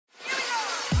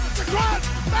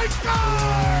They score!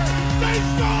 They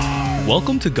score!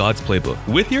 Welcome to God's Playbook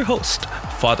with your host,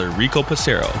 Father Rico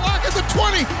Passero. Lock at the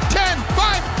 20, 10,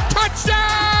 5,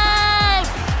 touchdown!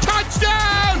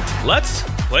 Touchdown! Let's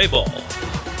play ball.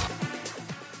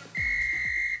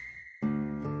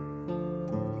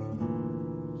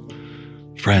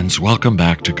 Friends, welcome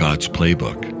back to God's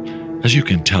Playbook. As you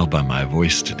can tell by my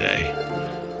voice today,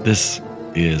 this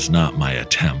is not my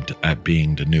attempt at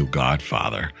being the new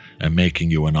Godfather and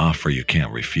making you an offer you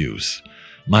can't refuse.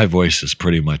 My voice is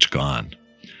pretty much gone.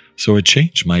 So it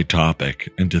changed my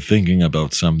topic into thinking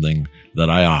about something that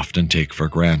I often take for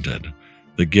granted,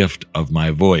 the gift of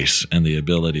my voice and the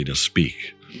ability to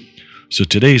speak. So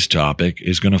today's topic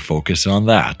is going to focus on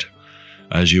that.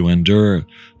 As you endure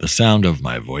the sound of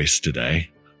my voice today,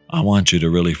 I want you to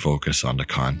really focus on the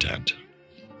content.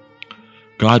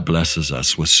 God blesses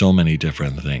us with so many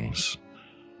different things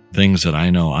that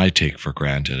I know I take for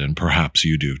granted, and perhaps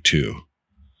you do too.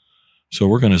 So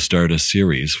we're going to start a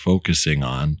series focusing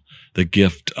on the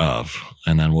gift of,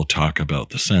 and then we'll talk about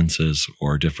the senses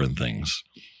or different things.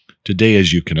 Today,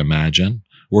 as you can imagine,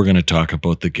 we're going to talk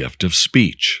about the gift of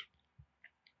speech.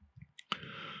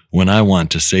 When I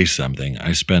want to say something,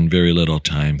 I spend very little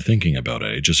time thinking about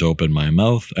it. I just open my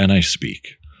mouth and I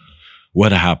speak.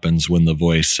 What happens when the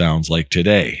voice sounds like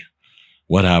today?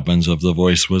 What happens if the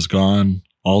voice was gone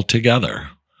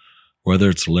altogether? Whether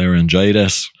it's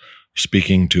laryngitis,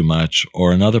 speaking too much,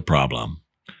 or another problem.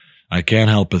 I can't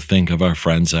help but think of our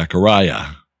friend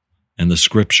Zechariah and the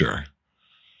scripture.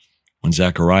 When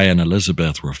Zechariah and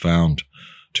Elizabeth were found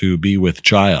to be with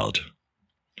child,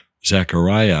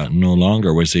 Zechariah no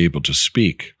longer was able to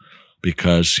speak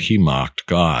because he mocked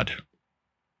God.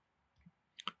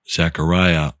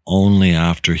 Zechariah, only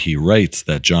after he writes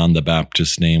that John the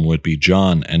Baptist's name would be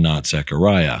John and not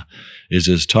Zechariah, is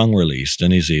his tongue released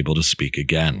and he's able to speak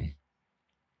again.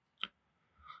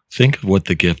 Think of what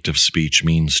the gift of speech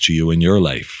means to you in your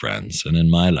life, friends, and in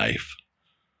my life.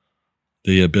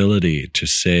 The ability to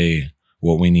say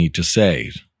what we need to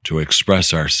say, to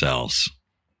express ourselves,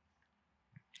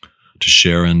 to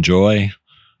share in joy,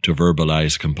 to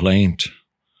verbalize complaint,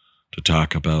 to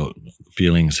talk about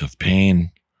feelings of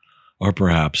pain, or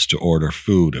perhaps to order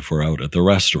food if we're out at the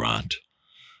restaurant.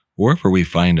 Wherever we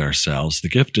find ourselves, the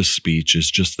gift of speech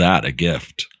is just that, a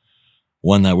gift,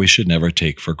 one that we should never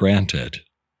take for granted.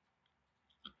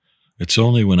 It's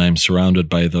only when I'm surrounded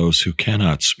by those who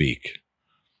cannot speak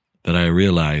that I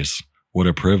realize what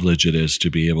a privilege it is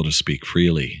to be able to speak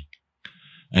freely.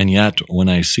 And yet, when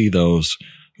I see those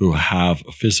who have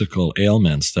physical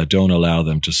ailments that don't allow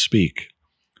them to speak,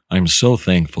 I'm so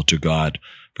thankful to God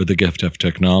for the gift of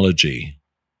technology,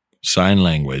 sign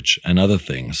language, and other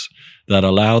things that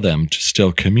allow them to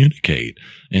still communicate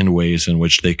in ways in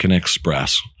which they can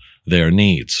express their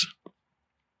needs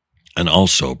and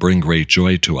also bring great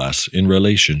joy to us in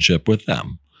relationship with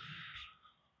them.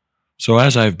 So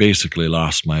as I've basically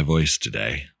lost my voice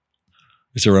today,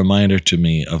 it's a reminder to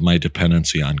me of my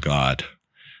dependency on God,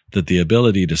 that the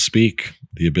ability to speak,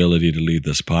 the ability to lead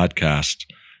this podcast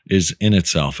is in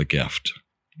itself a gift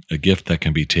that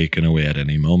can be taken away at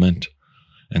any moment,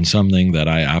 and something that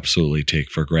I absolutely take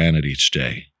for granted each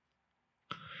day.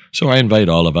 So I invite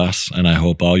all of us, and I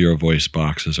hope all your voice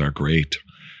boxes are great,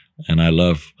 and I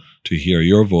love to hear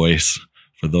your voice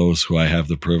for those who I have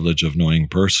the privilege of knowing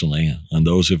personally, and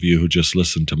those of you who just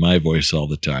listen to my voice all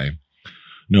the time.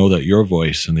 Know that your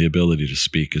voice and the ability to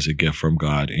speak is a gift from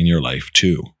God in your life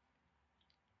too.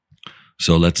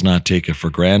 So let's not take it for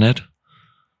granted,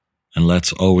 and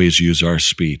let's always use our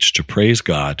speech to praise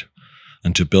God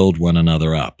and to build one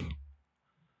another up.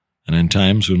 And in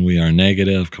times when we are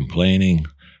negative, complaining,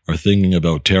 or thinking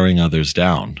about tearing others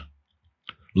down,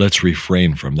 let's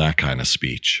refrain from that kind of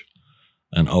speech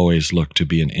and always look to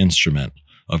be an instrument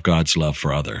of God's love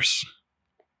for others.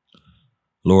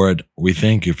 Lord, we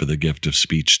thank you for the gift of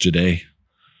speech today.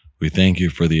 We thank you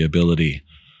for the ability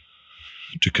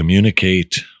to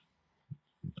communicate,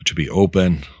 to be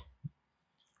open,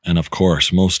 and of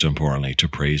course, most importantly, to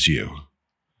praise you.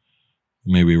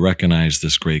 May we recognize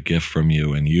this great gift from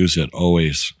you and use it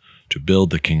always to build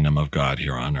the kingdom of God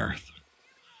here on earth.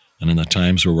 And in the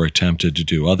times where we're tempted to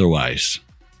do otherwise,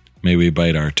 may we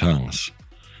bite our tongues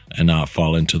and not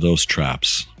fall into those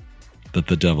traps that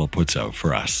the devil puts out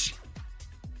for us.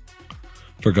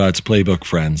 For God's Playbook,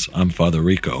 friends, I'm Father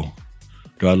Rico.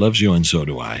 God loves you, and so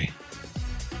do I.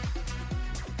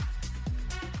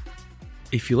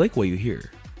 If you like what you hear,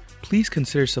 please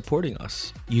consider supporting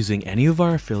us using any of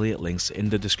our affiliate links in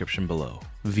the description below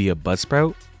via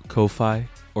Buzzsprout, Ko-Fi,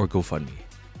 or GoFundMe.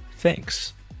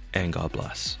 Thanks, and God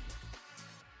bless.